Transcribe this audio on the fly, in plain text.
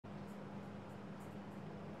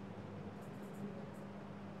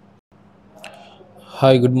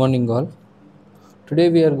Hi, good morning all. Today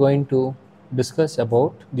we are going to discuss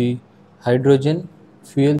about the hydrogen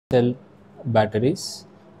fuel cell batteries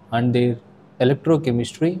and their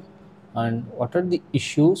electrochemistry and what are the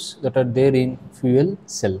issues that are there in fuel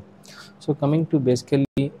cell. So coming to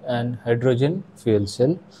basically an hydrogen fuel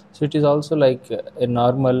cell, so it is also like a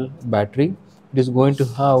normal battery. It is going to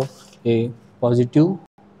have a positive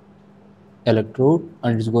electrode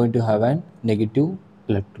and it is going to have an negative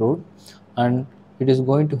electrode, and it is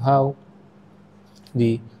going to have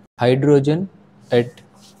the hydrogen at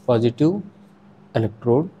positive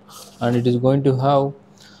electrode, and it is going to have,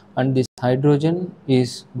 and this hydrogen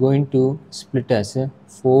is going to split as a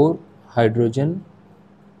 4 hydrogen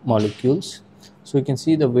molecules. So you can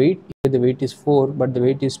see the weight here, the weight is 4 but the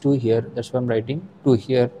weight is 2 here, that's why I'm writing 2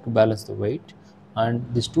 here to balance the weight, and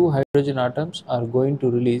these 2 hydrogen atoms are going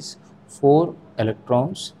to release 4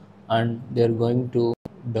 electrons and they are going to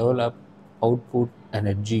develop output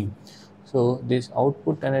energy. So this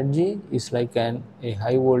output energy is like a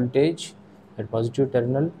high voltage at positive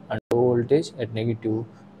terminal and low voltage at negative,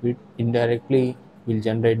 which indirectly will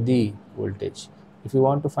generate the voltage. If you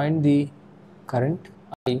want to find the current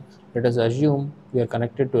I, let us assume we are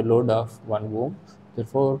connected to a load of 1 ohm.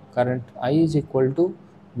 Therefore, current I is equal to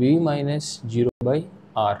V minus 0 by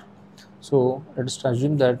R. So let us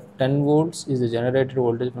assume that 10 volts is the generated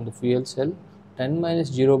voltage from the fuel cell. 10 minus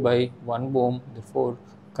 0 by 1 ohm, therefore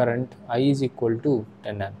current I is equal to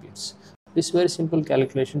 10 amperes. This is very simple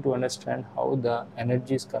calculation to understand how the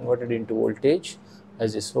energy is converted into voltage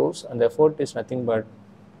as a source, and therefore it is nothing but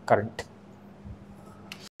current.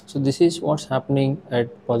 So this is what's happening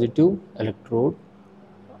at positive electrode,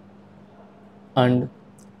 and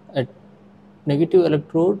at negative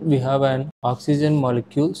electrode we have an oxygen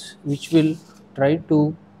molecules which will try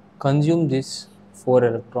to consume this 4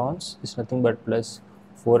 electrons, is nothing but plus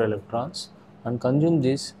 4 electrons, and consume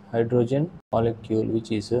this hydrogen molecule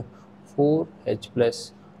which is a 4H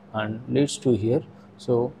plus and leads to here.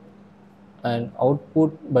 So an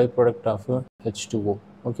output byproduct of H2O.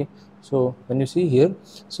 Okay, so when you see here,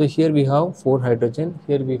 so here we have 4 hydrogen,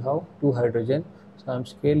 here we have 2 hydrogen, so I am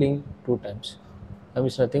scaling 2 times. I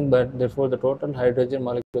mean nothing but, therefore the total hydrogen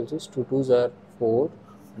molecules is 2 2s are 4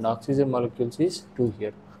 and oxygen molecules is 2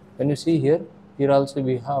 here. When you see here, here also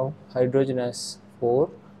we have hydrogen as 4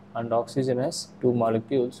 and oxygen as 2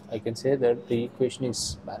 molecules. I can say that the equation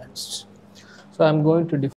is balanced. So I am going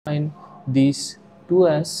to define these two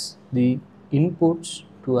as the inputs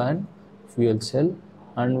to an fuel cell,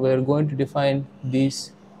 and we are going to define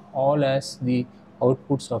these all as the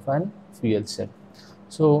outputs of an fuel cell.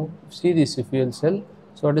 So see this fuel cell.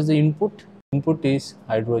 So what is the input? Input is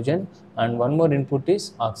hydrogen and one more input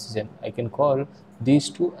is oxygen. I can call these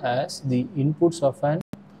two as the inputs of an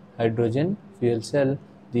hydrogen fuel cell.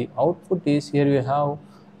 The output is, here we have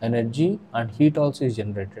energy and heat also is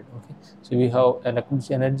generated. Okay, so we have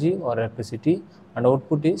energy or electricity, and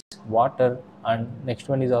output is water, and next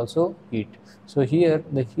one is also heat. So here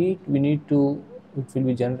the heat we need to, which will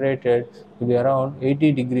be generated, will be around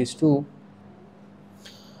 80 degrees to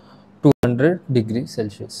 200 degrees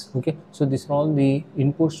Celsius. Okay, so these are all the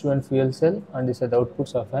inputs to an fuel cell and these are the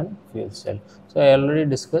outputs of an fuel cell. So I already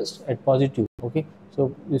discussed at positive. Okay,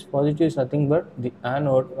 so this positive is nothing but the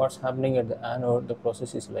anode. What's happening at the anode, the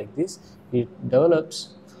process is like this. It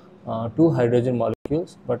develops 2 hydrogen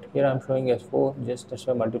molecules, but here I am showing as 4, just as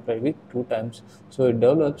I multiply with 2 times. So it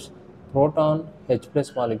develops proton H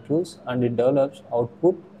plus molecules and it develops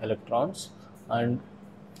output electrons, and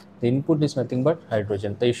the input is nothing but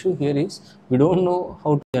hydrogen. The issue here is we don't know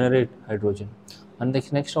how to generate hydrogen, and the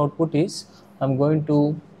next output is, I'm going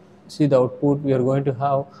to see the output. We are going to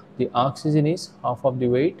have the oxygen is half of the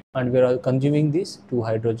weight and we are consuming these 2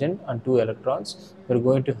 hydrogen and 2 electrons. We are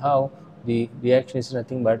going to have the reaction is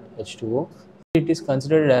nothing but H2O. It is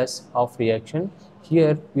considered as half reaction.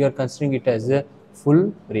 Here we are considering it as a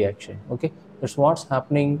full reaction. Okay, that's what's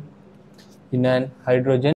happening in an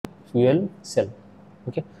hydrogen fuel cell.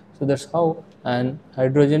 Okay, so that's how an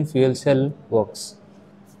hydrogen fuel cell works.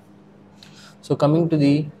 So coming to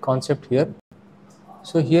the concept here,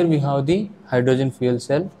 so here we have the hydrogen fuel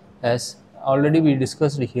cell as already we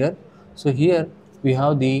discussed here. So here we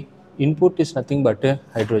have the input is nothing but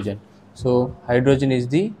hydrogen. So hydrogen is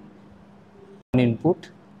the one input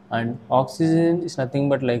and oxygen is nothing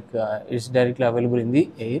but like it's directly available in the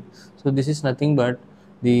air. So this is nothing but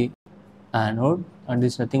the anode and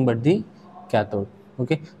this is nothing but the cathode.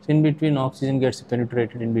 Okay, so in between oxygen gets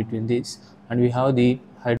penetrated in between this, and we have the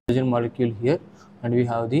hydrogen molecule here and we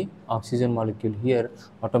have the oxygen molecule here.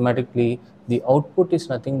 Automatically the output is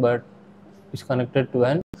nothing but is connected to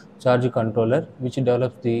an charge controller which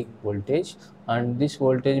develops the voltage, and this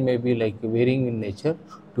voltage may be like varying in nature.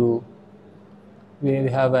 To we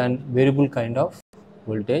have an variable kind of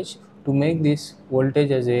voltage. To make this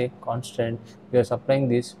voltage as a constant, we are supplying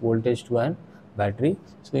this voltage to an battery.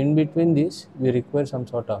 So in between this we require some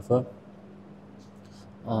sort of a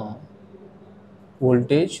uh,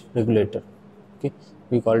 voltage regulator. Okay,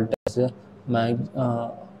 we call it as a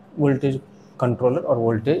voltage controller or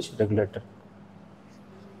voltage regulator.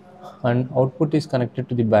 And output is connected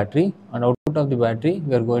to the battery, and output of the battery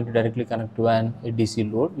we are going to directly connect to an a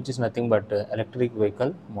DC load, which is nothing but electric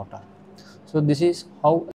vehicle motor. So this is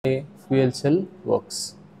how a fuel cell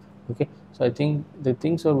works. Okay, so I think the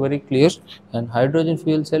things are very clear. And hydrogen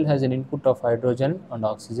fuel cell has an input of hydrogen and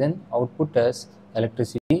oxygen, output as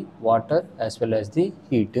electricity, water, as well as the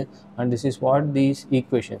heat. And this is what these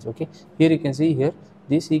equations, okay, here you can see here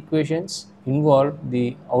these equations involve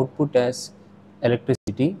the output as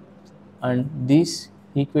electricity, and these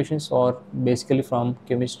equations are basically from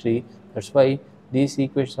chemistry. That's why these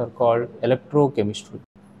equations are called electrochemistry.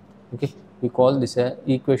 Okay, we call this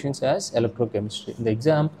equations as electrochemistry. In the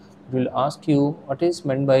exam it will ask you what is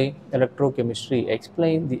meant by electrochemistry,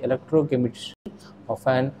 explain the electrochemistry of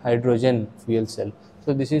an hydrogen fuel cell.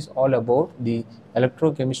 So this is all about the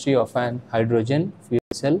electrochemistry of an hydrogen fuel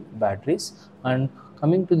cell batteries. And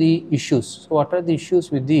coming to the issues, so what are the issues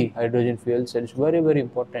with the hydrogen fuel cell? It's very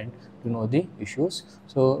important to know the issues.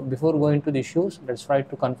 So before going to the issues, let's try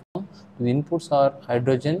to confirm. The inputs are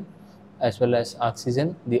hydrogen as well as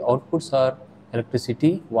oxygen. The outputs are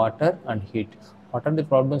electricity, water, and heat. What are the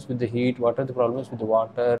problems with the heat? What are the problems with the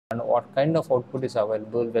water? And what kind of output is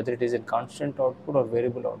available? Whether it is a constant output or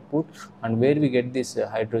variable output, and where we get this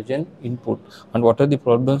hydrogen input? And what are the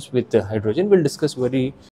problems with the hydrogen? We'll discuss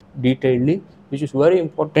very detailedly, which is very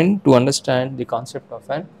important to understand the concept of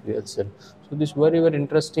an fuel cell. So this very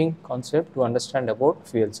interesting concept to understand about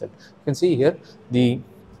fuel cell. You can see here the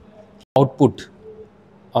output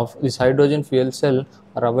of this hydrogen fuel cell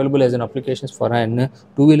are available as an applications for an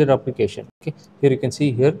two-wheeler application. Okay, here you can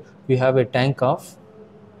see here we have a tank of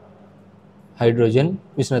hydrogen,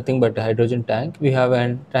 which is nothing but a hydrogen tank. We have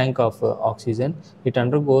a tank of oxygen. It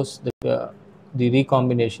undergoes the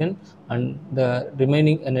recombination, and the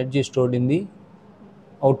remaining energy stored in the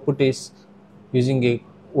output is using a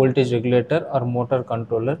voltage regulator or motor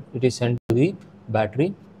controller. It is sent to the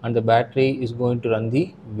battery, and the battery is going to run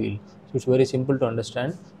the wheel. So it's very simple to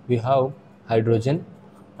understand. We have hydrogen,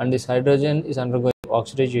 and this hydrogen is undergoing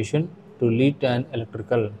oxidation to lead to an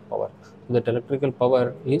electrical power. So that electrical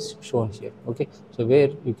power is shown here. Okay, so where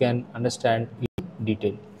you can understand in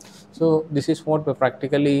detail. So this is what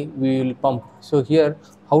practically we will pump. So here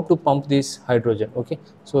how to pump this hydrogen. Okay,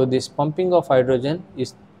 so this pumping of hydrogen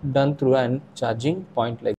is done through an charging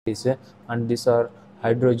point like this, and these are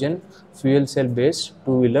hydrogen fuel cell based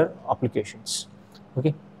two-wheeler applications.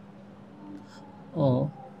 Okay, uh,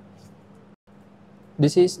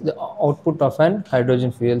 this is the output of an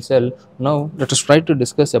hydrogen fuel cell. Now let us try to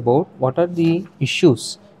discuss about what are the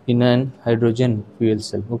issues in an hydrogen fuel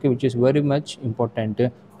cell. Okay, which is very much important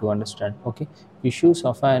to understand. Okay, issues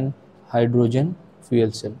of an hydrogen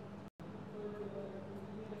fuel cell.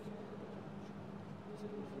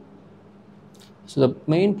 So the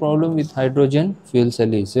main problem with hydrogen fuel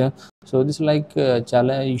cell is so this like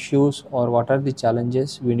challenge issues, or what are the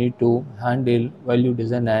challenges we need to handle while you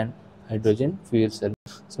design an hydrogen fuel cell.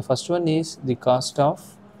 So first one is the cost of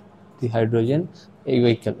the hydrogen a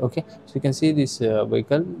vehicle. Okay, so you can see this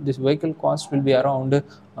vehicle. This vehicle cost will be around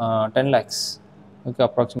 10 lakhs. Okay,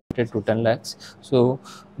 approximated to 10 lakhs. So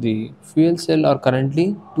the fuel cell are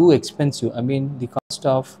currently too expensive. I mean the cost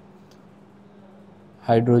of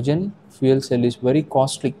hydrogen fuel cell is very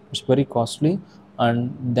costly. It's very costly,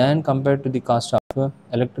 and then compared to the cost of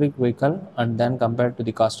electric vehicle, and then compared to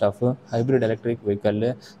the cost of hybrid electric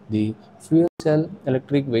vehicle, the fuel cell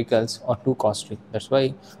electric vehicles are too costly. That's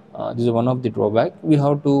why this is one of the drawback. We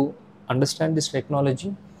have to understand this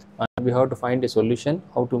technology, and we have to find a solution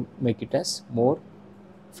how to make it as more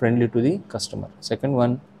friendly to the customer. Second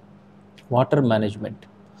one, water management.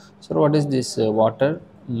 So what is this water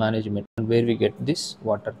management, and where we get this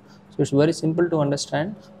water? So it's very simple to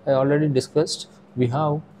understand. I already discussed. We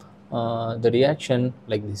have the reaction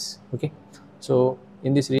like this. Okay, so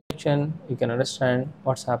in this reaction you can understand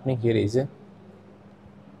what's happening here is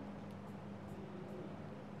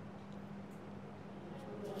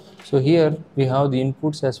so here we have the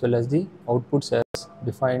inputs as well as the outputs as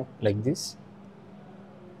defined like this.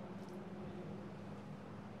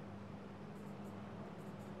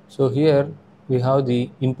 So here we have the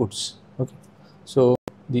inputs. Okay, so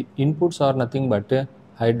the inputs are nothing but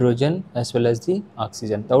hydrogen as well as the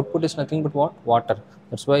oxygen. The output is nothing but what? Water.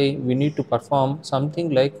 That's why we need to perform something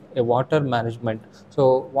like a water management.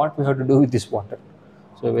 So what we have to do with this water?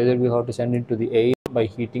 So whether we have to send it to the air by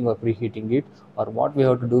heating or preheating it, or what we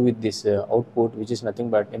have to do with this output, which is nothing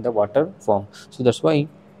but in the water form. So that's why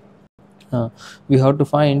uh, we have to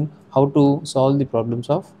find how to solve the problems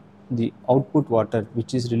of the output water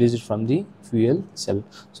which is released from the fuel cell.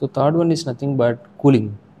 So third one is nothing but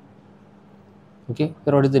cooling. Okay,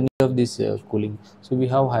 so what is the need of this cooling? So we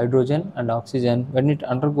have hydrogen and oxygen. When it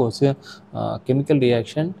undergoes a chemical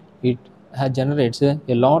reaction, it generates a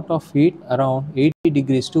lot of heat around 80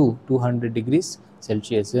 degrees to 200 degrees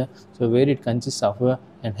Celsius. So where it consists of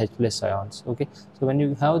N H plus ions. Okay, so when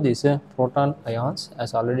you have these proton ions,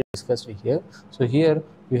 as already discussed here, so here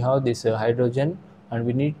we have this hydrogen, and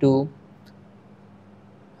we need to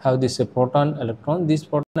have this proton electron. This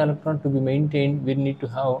proton electron, to be maintained, we need to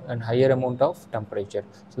have a higher amount of temperature.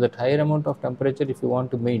 So that higher amount of temperature, if you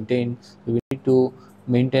want to maintain, so we need to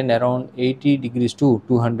maintain around 80 degrees to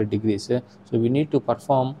 200 degrees. So we need to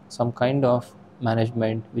perform some kind of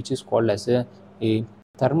management which is called as a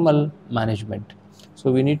thermal management.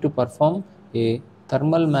 So we need to perform a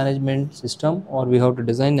thermal management system, or we have to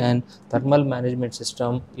design an thermal management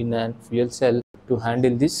system in a fuel cell to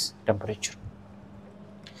handle this temperature.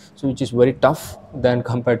 So which is very tough than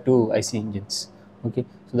compared to IC engines. Okay,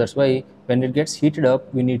 so that's why when it gets heated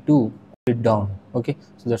up, we need to cool it down. Okay,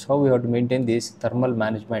 so that's how we have to maintain this thermal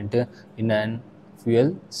management in an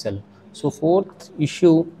fuel cell. So fourth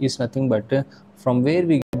issue is nothing but from where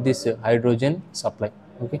we get this hydrogen supply.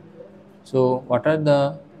 Okay, so what are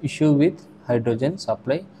the issue with hydrogen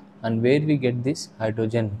supply and where we get this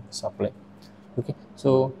hydrogen supply? Okay,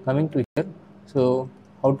 so coming to here, so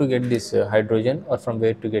how to get this hydrogen, or from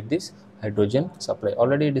where to get this hydrogen supply?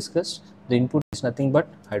 Already discussed, the input is nothing but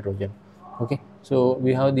hydrogen. Okay, so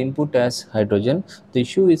we have the input as hydrogen. The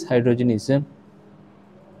issue is hydrogen is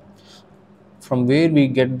from where we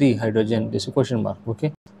get the hydrogen. There's a question mark.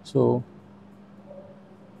 Okay, so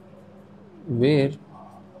where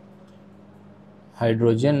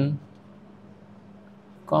hydrogen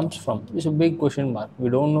comes from, it's a big question mark. We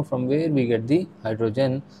don't know from where we get the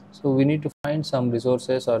hydrogen, so we need to find some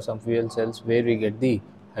resources or some fuel cells where we get the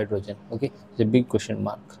hydrogen. Okay, it's a big question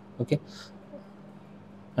mark. Okay,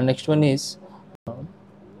 and next one is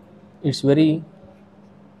it's very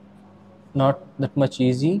not that much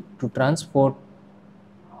easy to transport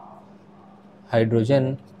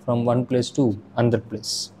hydrogen from one place to another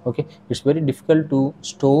place. Okay, it's very difficult to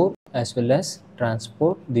store as well as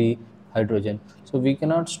transport the hydrogen. So we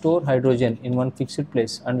cannot store hydrogen in one fixed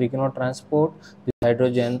place, and we cannot transport the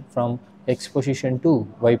hydrogen from x position to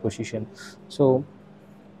y position. So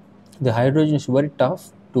the hydrogen is very tough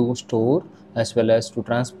to store as well as to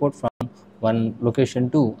transport from one location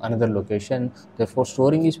to another location. Therefore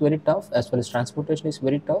storing is very tough as well as transportation is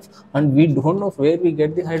very tough, and we don't know where we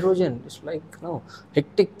get the hydrogen. It's like no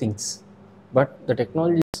hectic things, but the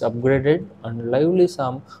technology is upgraded, and lively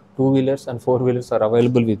some two-wheelers and four-wheelers are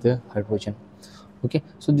available with the hydrogen. Okay,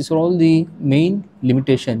 so these are all the main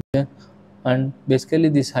limitations, and basically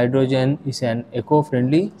this hydrogen is an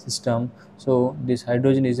eco-friendly system. So this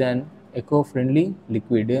hydrogen is an eco-friendly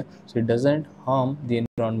liquid, so it doesn't harm the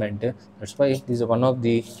environment. That's why this is one of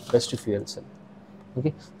the best fuel cell.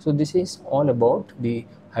 Okay, so this is all about the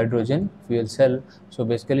hydrogen fuel cell. So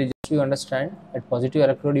basically just you understand, at positive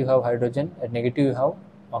electrode you have hydrogen, at negative you have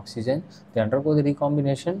oxygen. They undergo the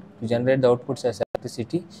recombination to generate the outputs as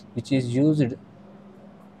electricity, which is used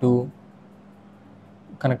to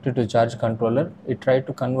connected to charge controller. It tried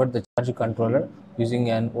to convert the charge controller using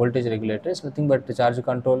an voltage regulator. It's nothing but the charge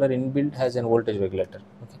controller inbuilt has an voltage regulator.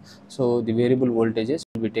 Okay, so the variable voltages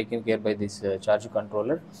will be taken care by this charge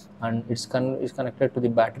controller, and it's connected to the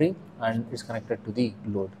battery, and it's connected to the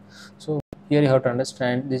load. So here you have to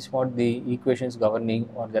understand this is what the equations governing,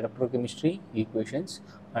 or the electrochemistry equations,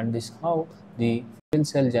 and this how the fuel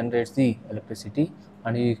cell generates the electricity.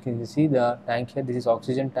 And you can see the tank here. This is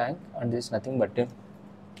oxygen tank, and this is nothing but a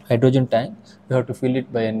hydrogen tank. You have to fill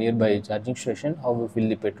it by a nearby charging station. How we fill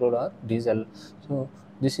the petrol or diesel? So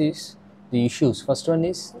this is the issues. First one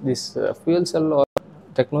is this fuel cell or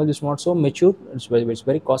technology is not so mature. It's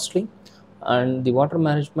very costly, and the water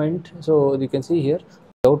management. So you can see here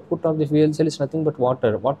the output of the fuel cell is nothing but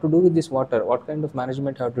water. What to do with this water? What kind of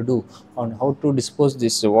management have to do on how to dispose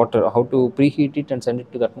this water? How to preheat it and send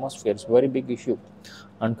it to the atmosphere? It's a very big issue.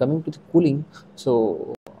 And coming to the cooling,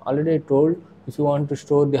 so already I told, if you want to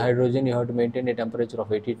store the hydrogen, you have to maintain a temperature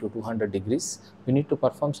of 80 to 200 degrees. We need to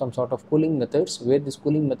perform some sort of cooling methods, where this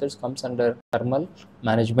cooling methods comes under thermal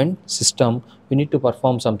management system. We need to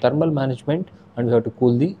perform some thermal management, and we have to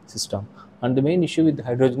cool the system. And the main issue with the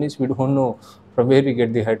hydrogen is we don't know from where we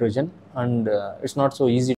get the hydrogen, and it's not so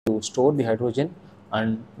easy to store the hydrogen,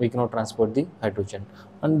 and we cannot transport the hydrogen,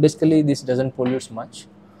 and basically this doesn't pollute much.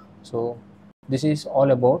 So this is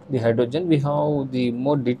all about the hydrogen. We have the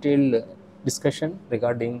more detailed discussion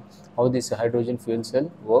regarding how this hydrogen fuel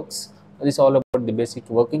cell works. This is all about the basic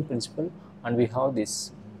working principle, and we have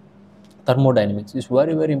this thermodynamics is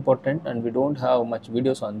very important, and we don't have much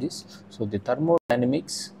videos on this. So the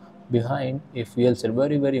thermodynamics behind a fuel cell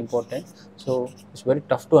very important. So it's very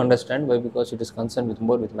tough to understand. Why? Because it is concerned with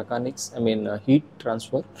more with mechanics, I mean heat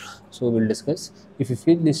transfer. So we'll discuss. If you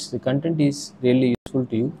feel this content is really useful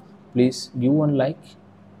to you, please give one like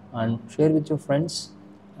and share with your friends.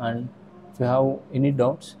 And if you have any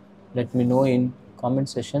doubts, let me know in comment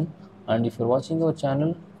section. And if you're watching our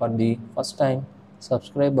channel for the first time,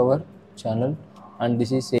 subscribe our channel. And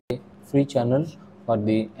this is a free channel for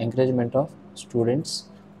the encouragement of students,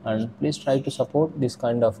 and please try to support this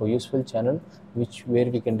kind of a useful channel, where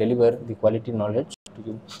we can deliver the quality knowledge to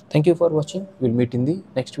you. Thank you for watching. We'll meet in the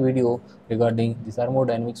next video regarding the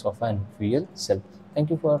thermodynamics of an fuel cell. Thank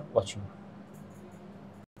you for watching.